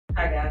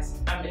Hi guys,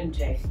 I'm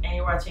MJ, and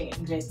you're watching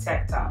MJ's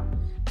Tech Talk,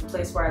 the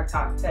place where I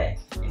talk tech.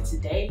 And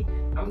today,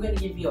 I'm going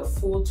to give you a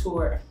full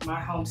tour of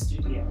my home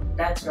studio.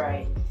 That's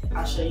right,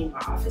 I'll show you my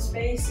office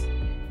space,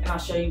 and I'll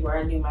show you where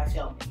I do my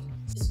filming.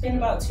 It's been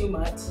about 2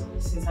 months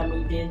since I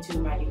moved into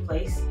my new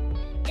place,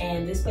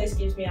 and this place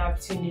gives me an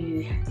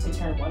opportunity to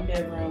turn one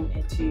bedroom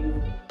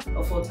into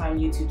a full-time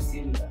YouTube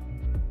studio.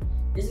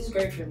 This is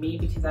great for me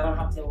because I don't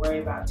have to worry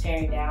about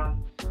tearing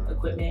down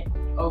equipment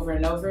over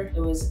and over. It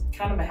was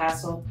kind of a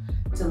hassle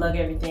to lug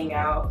everything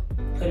out,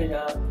 put it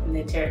up, and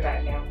then tear it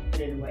back down,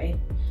 put it away.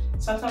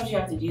 Sometimes you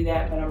have to do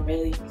that, but I'm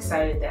really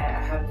excited that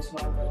I have this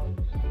one room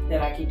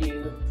that I can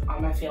do all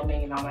my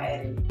filming and all my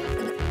editing.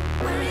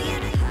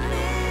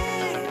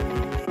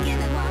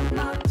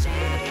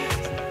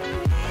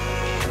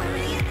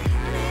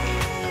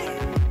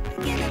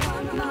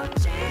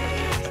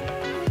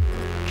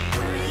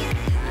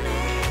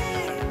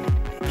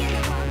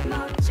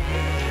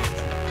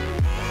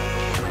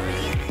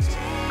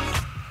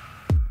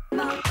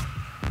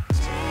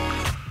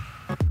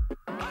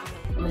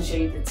 I'm going to show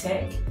you the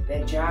tech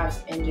that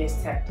drives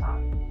MJ's Tech Talk,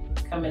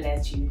 coming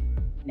at you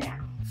now.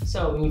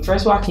 So when you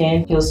first walk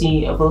in, you'll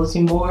see a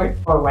bulletin board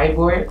or a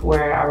whiteboard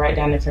where I write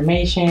down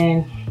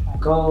information, my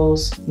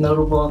goals,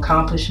 notable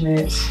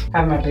accomplishments,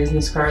 have my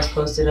business cards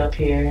posted up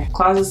here.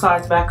 Closet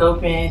slides back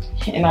open,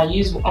 and I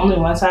use only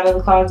one side of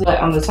the closet, but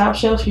on the top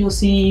shelf you'll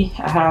see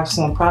I have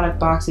some product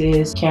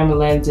boxes, camera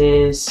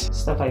lenses,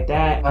 stuff like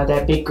that.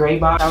 That big gray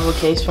box, travel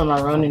case for my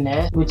Ronin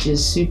Nest, which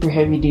is super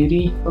heavy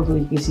duty.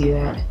 Hopefully you can see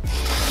that.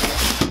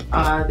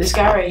 This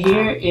guy right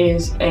here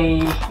is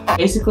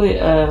basically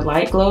a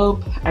light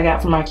globe I got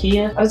from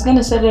IKEA. I was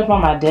gonna set it up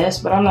on my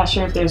desk, but I'm not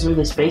sure if there's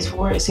really space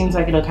for it. It seems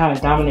like it'll kind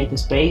of dominate the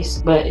space,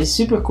 but it's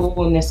super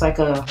cool and it's like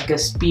a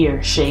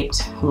spear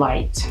shaped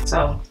light.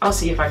 So I'll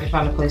see if I can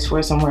find a place for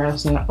it somewhere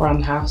else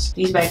around the house.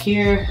 These back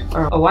here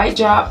are a white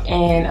drop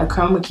and a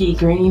chroma key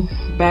green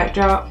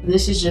backdrop.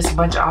 This is just a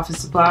bunch of office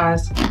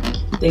supplies,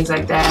 things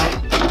like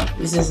that.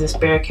 This is a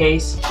spare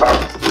case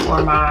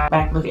for my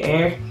MacBook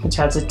Air, which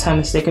has a ton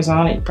of stickers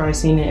on it. You've probably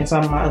seen it in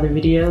some of my other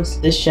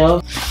videos. This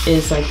shelf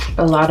is like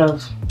a lot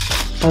of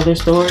other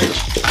storage.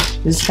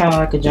 This is kind of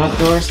like a junk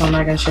drawer, so I'm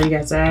not gonna show you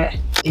guys that.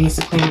 Things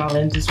to clean my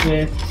lenses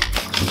with.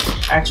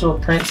 Actual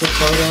prints of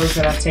photos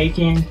that I've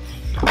taken.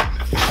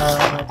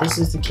 This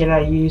is the kit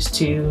I use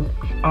to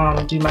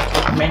do my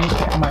camera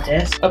management on my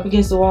desk. Up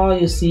against the wall,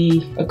 you'll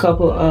see a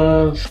couple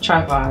of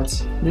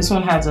tripods. This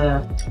one has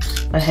a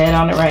head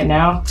on it right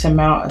now to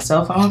mount a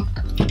cell phone.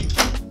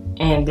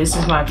 And this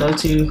is my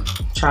go-to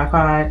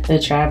tripod, the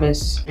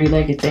Travis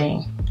 3-legged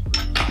thing.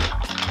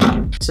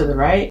 To the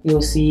right,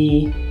 you'll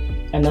see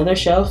another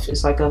shelf.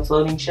 It's like a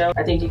floating shelf.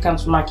 I think it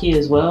comes from IKEA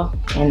as well.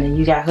 And then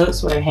you got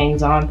hooks where it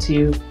hangs on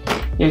to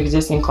your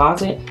existing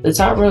closet. The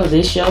top row of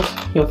this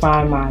shelf, you'll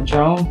find my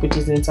drone, which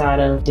is inside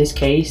of this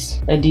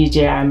case, a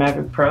DJI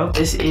Mavic Pro.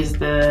 This is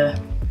the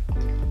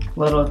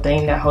little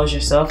thing that holds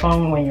your cell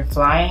phone when you're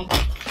flying,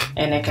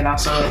 and it can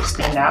also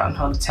extend out and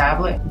hold a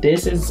tablet.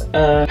 This is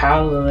a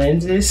pile of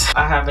lenses.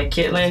 I have a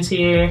kit lens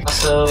here,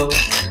 also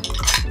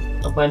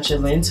a bunch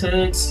of lens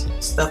hoods,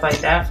 stuff like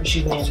that for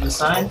shooting into the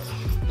sun.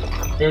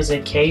 There's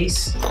a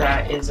case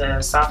that is a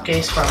soft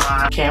case for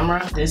my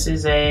camera. This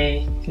is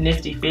a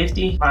Nifty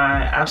 50,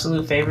 my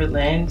absolute favorite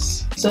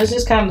lens. So it's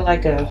just kind of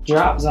like a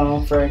drop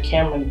zone for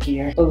camera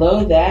gear.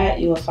 Below that,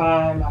 you'll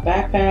find my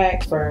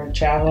backpack for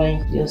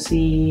traveling. You'll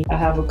see I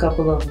have a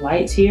couple of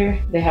lights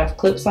here. They have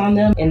clips on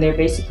them, and they're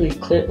basically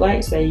clip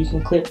lights that you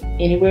can clip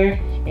anywhere,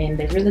 and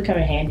they really come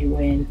in handy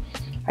when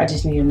I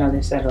just need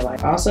another set of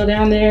lights. Also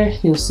down there,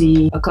 you'll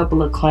see a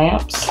couple of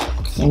clamps.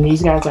 And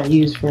these guys are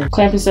used for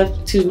clamping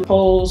stuff to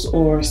poles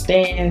or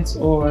stands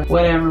or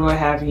whatever, what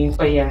have you.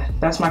 But yeah,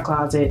 that's my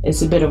closet.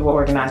 It's a bit of an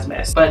organized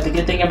mess. But the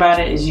good thing about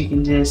it is you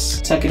can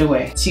just tuck it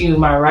away. To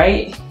my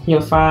right,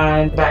 you'll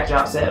find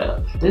backdrop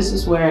setup. This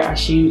is where I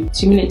shoot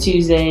 2-Minute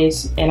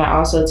Tuesdays, and I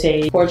also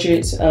take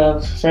portraits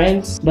of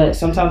friends, but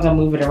sometimes I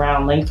move it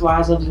around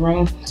lengthwise of the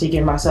room to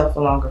give myself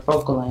a longer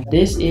focal length.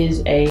 This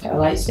is a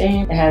light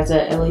stand. It has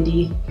a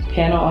LED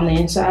panel on the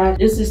inside.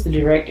 This is the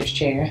director's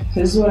chair.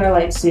 This is what I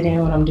like to sit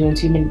in when I'm doing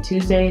 2-Minute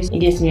Tuesdays. It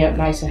gets me up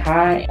nice and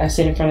high. I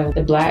sit in front of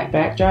the black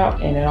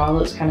backdrop, and it all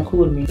looks kind of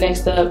cool to me.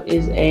 Next up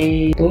is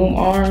a boom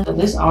arm. So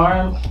this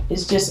arm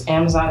is just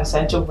Amazon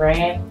Essential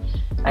brand.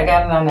 I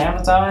got it on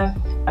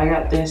Amazon. I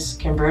got this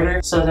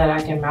converter so that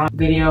I can mount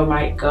video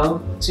mic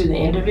go to the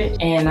end of it.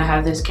 And I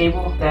have this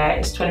cable that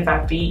is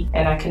 25 feet,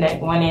 and I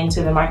connect one end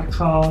to the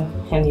microphone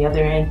and the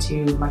other end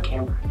to my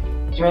camera.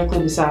 Directly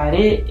beside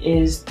it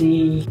is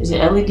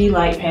an LED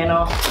light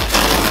panel.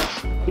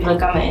 If you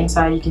look on the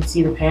inside, you can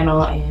see the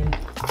panel and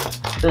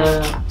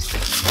the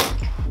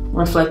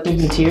reflective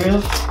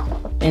material.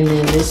 and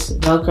then this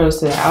velcros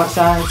to the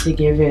outside to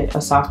give it a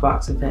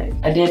softbox effect.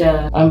 I did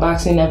an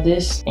unboxing of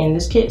this, and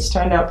this kit's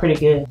turned out pretty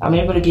good. I'm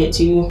able to get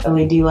 2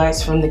 LED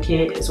lights from the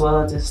kit, as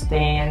well as the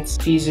stands,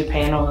 fuser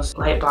panels,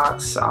 light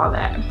box, all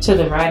that. To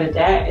the right of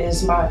that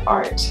is my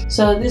art.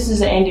 So this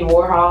is an Andy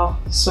Warhol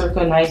circa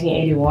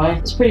 1981.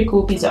 It's a pretty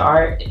cool piece of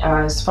art.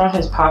 It's from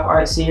his pop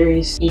art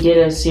series. He did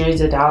a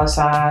series of dollar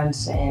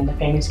signs and the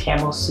famous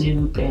camel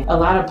soup and a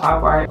lot of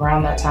pop art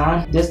around that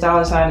time. This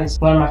dollar sign is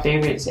one of my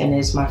favorites, and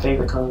it's my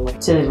favorite colorway.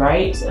 To the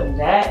right of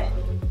that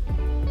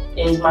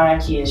is my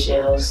IKEA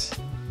shelves.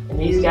 And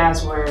these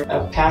guys were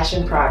a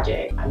passion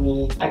project. I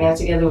mean, I got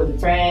together with a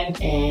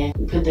friend and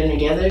we put them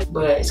together,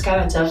 but it's kind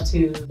of tough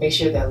to make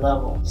sure they're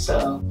level.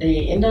 So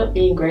they end up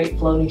being great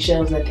floating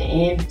shelves at the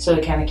end, so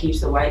it kind of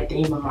keeps the white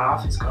theme of my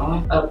office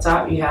going. Up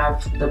top, you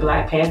have the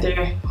Black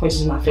Panther, which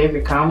is my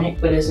favorite comic,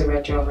 but it's a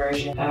retro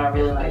version, and I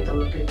really like the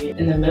look of it.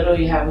 In the middle,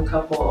 you have a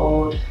couple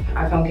old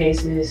iPhone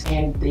cases,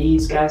 and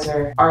these guys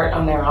are art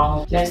on their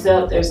own. Next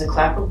up, there's a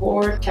clapper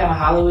board, kind of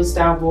Hollywood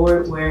style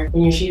board, where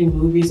when you're shooting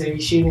movies or you're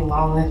shooting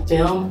long length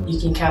film, you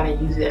can kind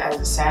of use it as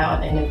a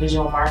sound and a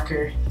visual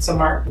marker to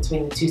mark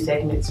between the 2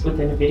 segments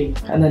within the video.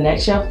 On the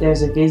next shelf,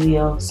 there's a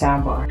Vizio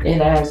soundbar.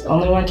 It has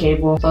only 1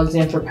 cable, plugs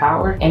in for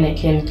power, and it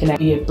can connect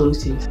via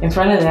Bluetooth. In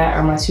front of that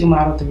are my 2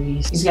 Model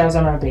 3s. These guys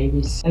are my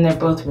babies, and they're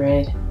both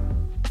red.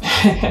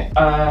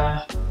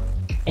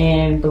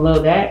 And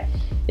below that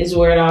is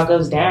where it all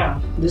goes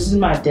down. This is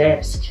my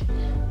desk.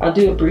 I'll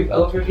do a brief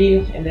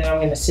overview, and then I'm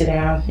gonna sit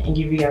down and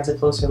give you guys a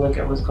closer look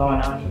at what's going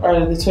on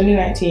here. The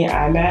 2019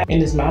 iMac,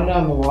 and it's mounted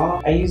on the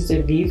wall. I used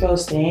the Vivo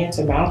stand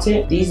to mount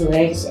it. These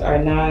legs are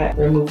not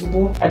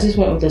removable. I just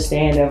went with the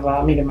stand that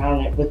allowed me to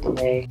mount it with the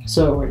leg,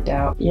 so it worked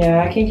out.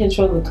 Yeah, I can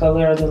control the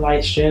color of the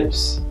light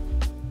strips.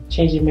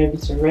 Change it maybe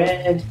to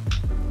red,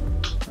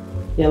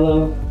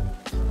 yellow,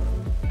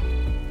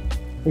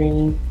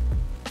 green,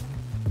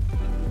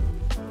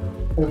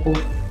 purple.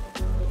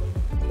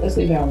 Let's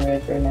leave it on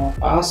red for now.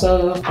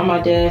 Also on my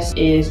desk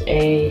is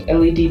a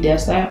LED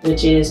desk lamp,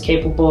 which is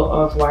capable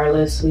of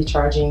wirelessly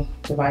charging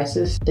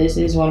devices. This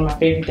is one of my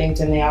favorite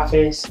things in the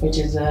office, which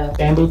is a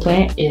bamboo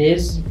plant. It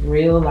is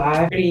real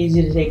live, pretty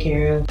easy to take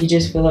care of. You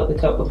just fill up the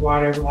cup with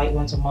water like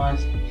once a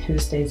month and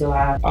it stays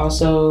alive.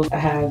 Also, I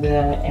have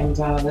the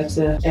Amazon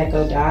Alexa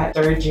Echo Dot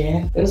 3rd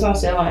gen. It was on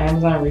sale on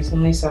Amazon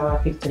recently, so I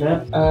picked it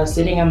up.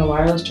 Sitting on the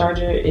wireless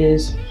charger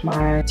is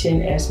my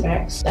 10S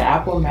Max, the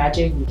Apple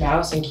Magic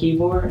mouse and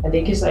keyboard. I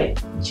think it's like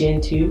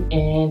Gen 2.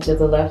 And to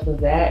the left of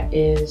that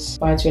is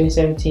my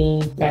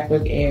 2017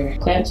 MacBook Air.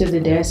 Clamped to the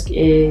desk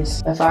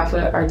is a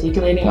 5-foot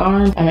articulating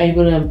arm. I'm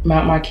able to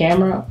mount my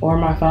camera or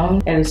my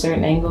phone at a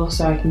certain angle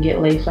so I can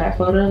get lay flat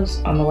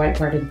photos on the white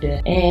part of the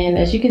desk. And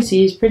as you can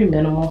see, it's pretty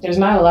minimal. There's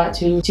not a lot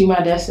to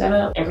my desk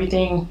setup.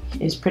 Everything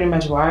is pretty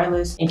much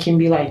wireless and can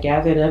be like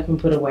gathered up and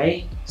put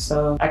away.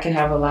 So I can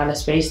have a lot of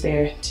space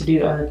there to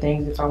do other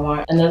things if I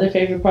want. Another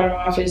favorite part of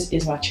my office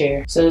is my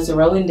chair. So it's a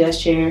rolling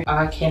desk chair.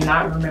 I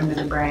cannot remember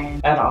the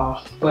brand at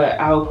all, but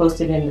I will post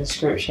it in the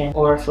description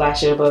or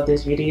flash it above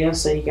this video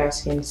so you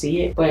guys can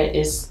see it. But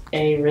it's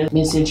a really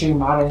mid-century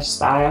modern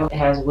style. It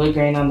has wood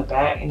grain on the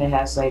back and it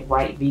has like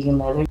white vegan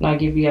leather. And I'll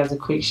give you guys a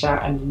quick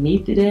shot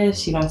underneath the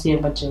desk. You don't see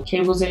a bunch of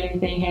cables or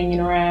anything hanging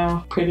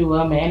around. Pretty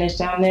well managed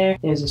down there.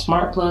 There's a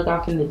smart plug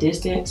off in the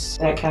distance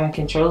that kind of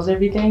controls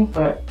everything,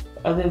 but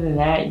other than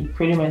that, you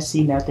pretty much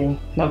see nothing,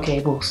 no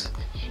cables.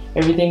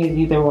 Everything is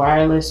either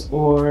wireless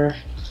or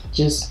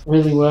just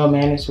really well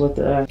managed with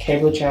a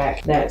cable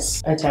track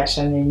that's attached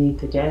underneath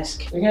the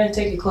desk. We're gonna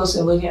take a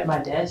closer look at my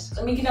desk.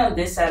 Let me get on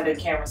this side of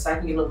the camera so I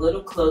can get a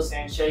little closer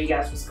and show you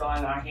guys what's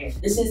going on here.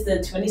 This is the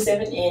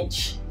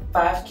 27-inch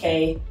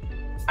 5K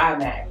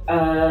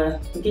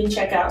iMac. We can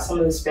check out some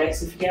of the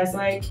specs if you guys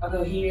like. I'll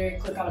go here,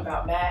 click on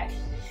About Mac,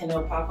 and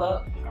it'll pop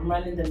up. I'm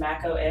running the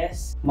Mac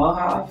OS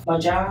Mojave.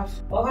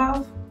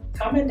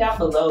 Comment down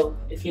below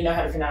if you know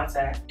how to pronounce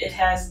that. It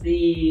has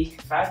the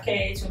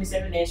 5K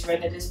 27-inch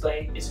Retina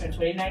display. It's from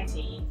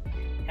 2019.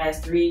 Has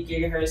 3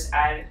 GHz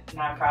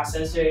i9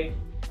 processor,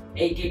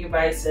 8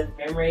 GB of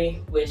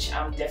memory, which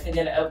I'm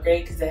definitely gonna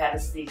upgrade because it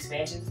has the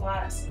expansion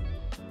slots.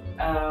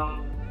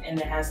 And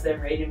it has the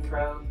Radeon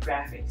Pro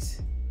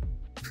graphics.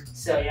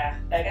 So yeah,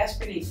 that guy's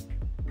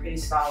pretty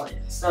solid.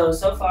 So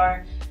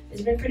far,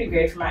 it's been pretty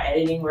great for my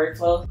editing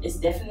workflow. It's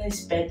definitely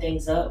sped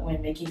things up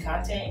when making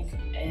content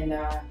and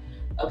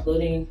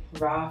uploading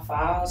raw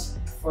files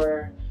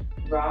for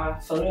raw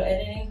photo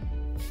editing.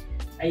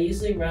 I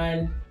usually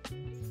run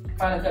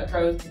Final Cut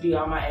Pro to do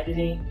all my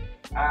editing.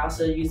 I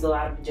also use a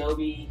lot of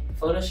Adobe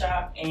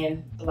Photoshop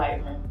and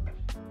Lightroom,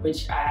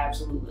 which I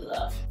absolutely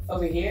love.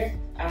 Over here,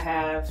 I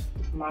have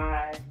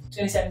my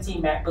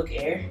 2017 MacBook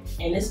Air,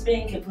 and it's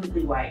been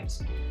completely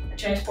wiped. I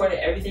transported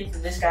everything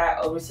from this guy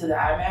over to the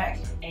iMac,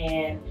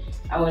 and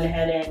I went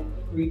ahead and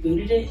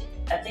rebooted it.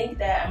 I think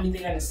that I'm either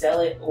gonna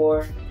sell it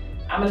or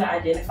I'm gonna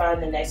identify in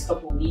the next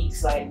couple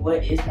weeks, like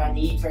what is my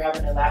need for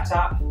having a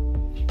laptop,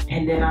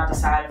 and then I'll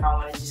decide if I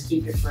wanna just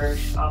keep it for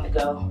on the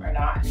go or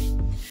not.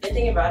 The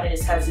thing about it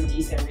is it has a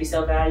decent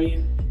resale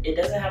value. It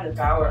doesn't have the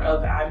power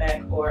of an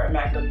iMac or a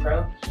MacBook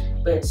Pro.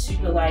 but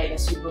super light and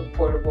super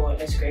portable,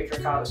 and it's great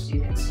for college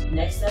students.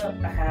 Next up,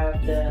 I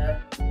have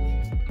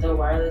the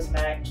wireless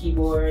Mac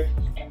keyboard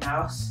and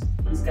mouse.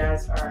 These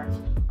guys are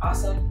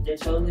awesome. They're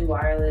totally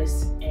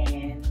wireless,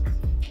 and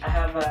I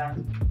have a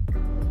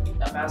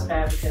mouse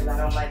pad because I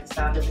don't like the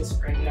sound of it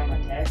scraping on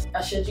my desk.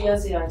 I showed you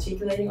guys the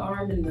articulating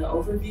arm in the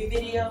overview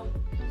video,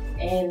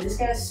 and this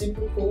guy's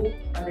super cool.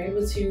 I'm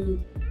able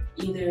to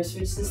either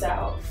switch this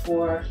out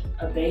for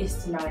a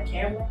base to mount a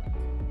camera,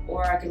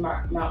 or I can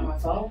mount my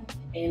phone,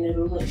 and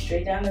it'll look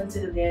straight down into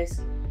the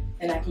desk,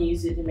 and I can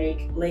use it to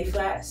make lay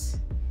flats.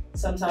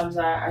 Sometimes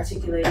I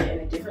articulate it in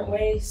a different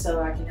way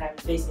so I can have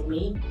it facing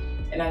me,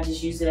 and I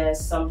just use it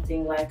as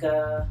something like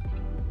a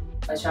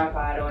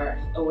tripod or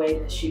a way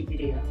to shoot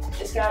video.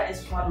 This guy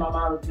is one of my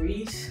Model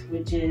 3s,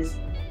 which is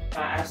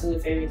my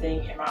absolute favorite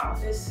thing in my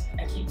office.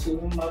 I keep two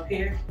of them up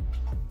here.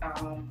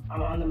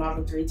 I'm on the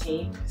Model 3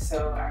 team,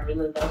 so I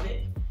really love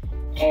it.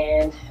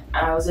 And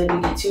I was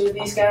able to get two of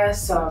these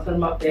guys, so I put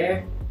them up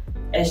there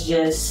as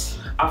just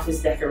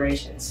office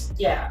decorations.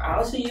 Yeah, I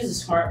also use a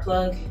smart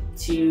plug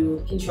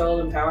to control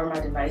and power my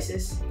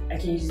devices. I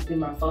can use it through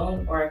my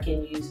phone, or I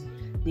can use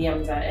the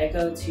Amazon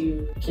Echo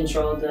to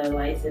control the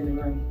lights in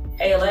the room.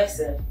 Hey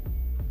Alexa,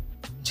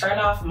 turn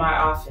off my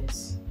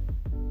office.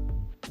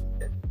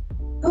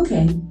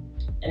 Okay.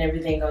 And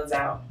everything goes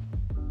out.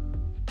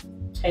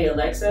 Hey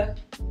Alexa,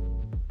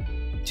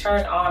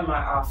 turn on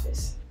my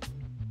office.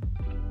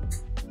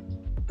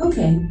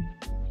 Okay.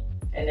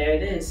 And there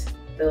it is.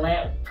 The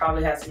lamp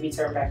probably has to be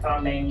turned back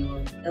on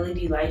manually.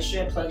 LED light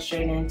strip plugs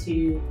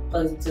into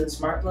the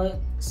smart plug.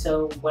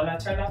 So when I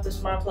turn off the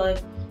smart plug,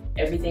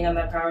 everything on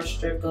that power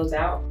strip goes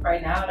out.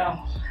 Right now I don't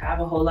have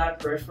a whole lot of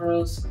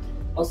peripherals.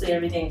 Mostly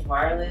everything's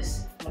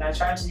wireless. When I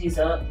charge these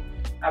up,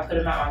 I put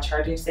them at my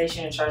charging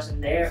station and charge them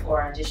there,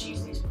 or I just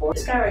use these ports.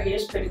 This guy right here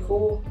is pretty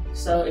cool.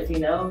 So if you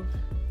know,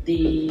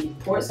 the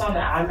ports on the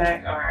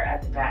iMac are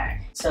at the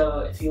back. So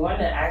if you want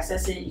to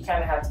access it, you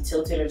kind of have to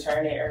tilt it or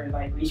turn it or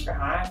like reach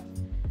behind.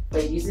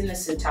 But using the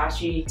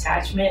Satoshi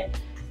attachment,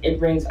 it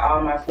brings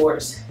all my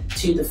ports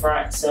to the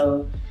front,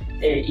 so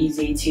they're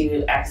easy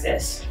to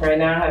access. Right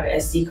now I have an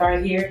SD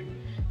card here.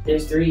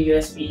 There's 3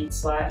 USB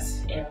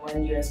slots and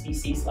 1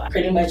 USB-C slot.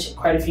 Pretty much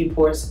quite a few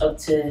ports up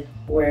to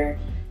where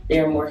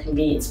they're more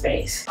convenient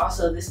space.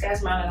 Also, this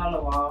guy's mounted on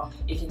the wall.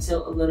 It can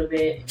tilt a little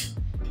bit,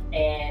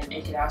 and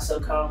it can also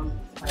come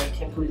like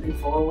completely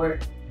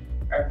forward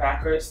or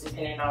backwards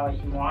depending on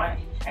what you want.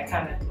 I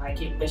kind of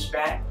like it pushed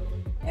back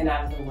and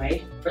out of the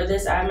way. For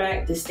this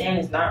iMac, the stand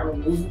is not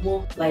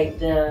removable like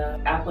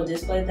the Apple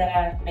display that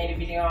I made a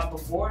video on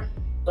before,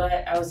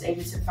 but I was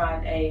able to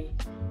find a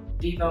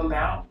Vivo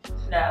mount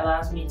that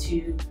allows me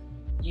to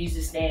use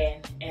the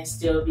stand and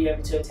still be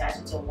able to attach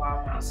it to a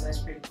wall mount, so that's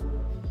pretty cool.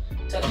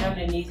 Tucked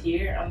underneath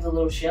here on the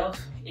little shelf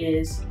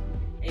is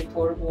a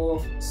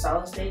portable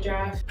solid state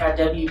drive by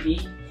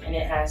WB, and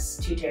it has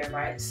 2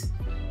 terabytes.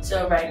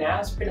 So right now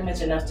it's pretty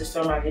much enough to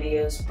store my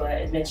videos,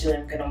 but eventually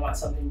I'm gonna want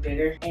something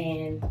bigger.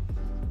 And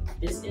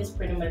this is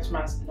pretty much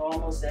my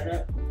normal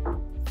setup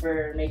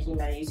for making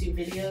my YouTube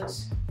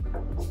videos.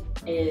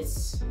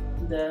 It's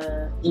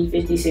the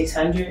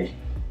E5600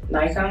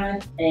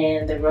 Nikon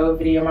and the Rode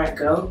VideoMic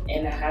Go,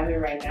 and I have it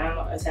right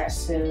now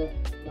attached to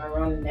my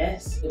Ronin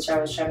S, which I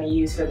was trying to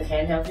use for the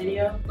handheld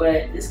video.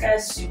 But this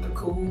guy's super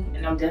cool,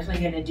 and I'm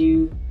definitely gonna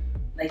do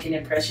like an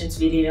impressions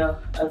video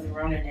of the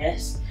Ronin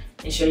S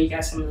and show you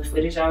guys some of the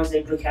footage I was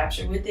able to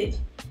capture with it.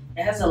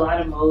 It has a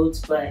lot of modes,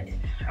 but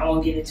I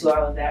won't get into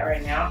all of that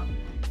right now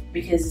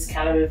because it's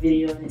kind of a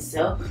video in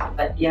itself.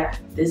 But yeah,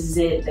 this is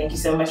it. Thank you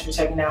so much for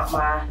checking out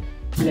my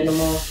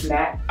minimal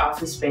Mac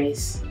office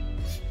space.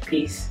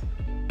 Peace.